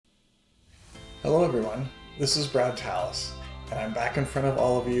Hello everyone, this is Tallis, and I'm back in front of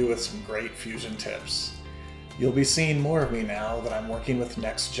all of you with some great Fusion tips. You'll be seeing more of me now that I'm working with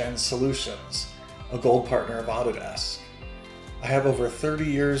NexGen Solutions, a Gold Partner of Autodesk. I have over 30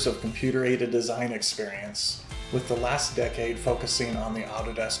 years of computer-aided design experience, with the last decade focusing on the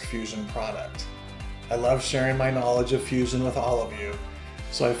Autodesk Fusion product. I love sharing my knowledge of Fusion with all of you,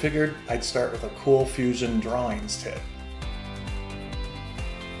 so I figured I'd start with a cool Fusion drawings tip.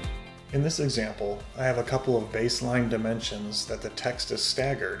 In this example, I have a couple of baseline dimensions that the text is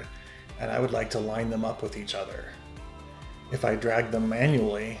staggered, and I would like to line them up with each other. If I drag them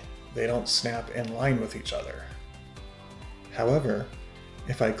manually, they don't snap in line with each other. However,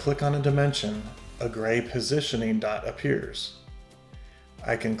 if I click on a dimension, a gray positioning dot appears.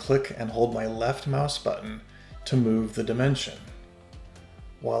 I can click and hold my left mouse button to move the dimension.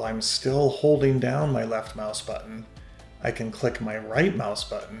 While I'm still holding down my left mouse button, I can click my right mouse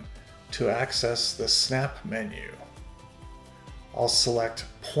button to access the Snap menu. I'll select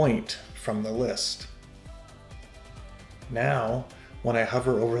Point from the list. Now, when I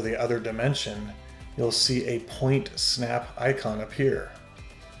hover over the other dimension, you'll see a Point Snap icon appear.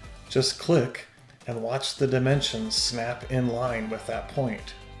 Just click and watch the dimensions snap in line with that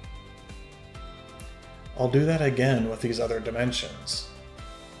point. I'll do that again with these other dimensions.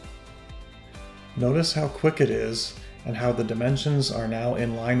 Notice how quick it is and how the dimensions are now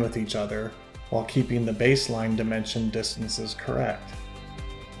in line with each other while keeping the baseline dimension distances correct.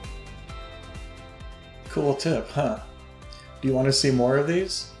 Cool tip, huh? Do you want to see more of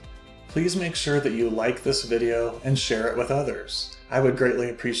these? Please make sure that you like this video and share it with others. I would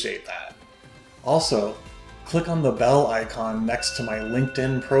greatly appreciate that. Also, click on the bell icon next to my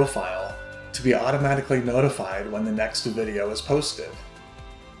LinkedIn profile to be automatically notified when the next video is posted.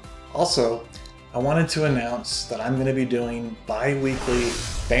 Also, I wanted to announce that I'm going to be doing bi-weekly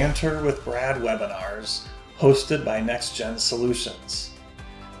Banter with Brad webinars hosted by NexGen Solutions.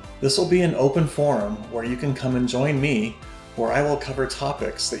 This will be an open forum where you can come and join me, where I will cover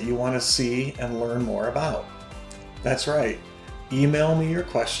topics that you want to see and learn more about. That's right, email me your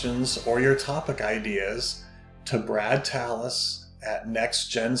questions or your topic ideas to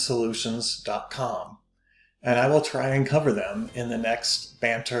bradtallis@nexgensolutions.com, and I will try and cover them in the next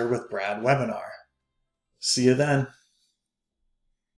Banter with Brad webinar. See you then.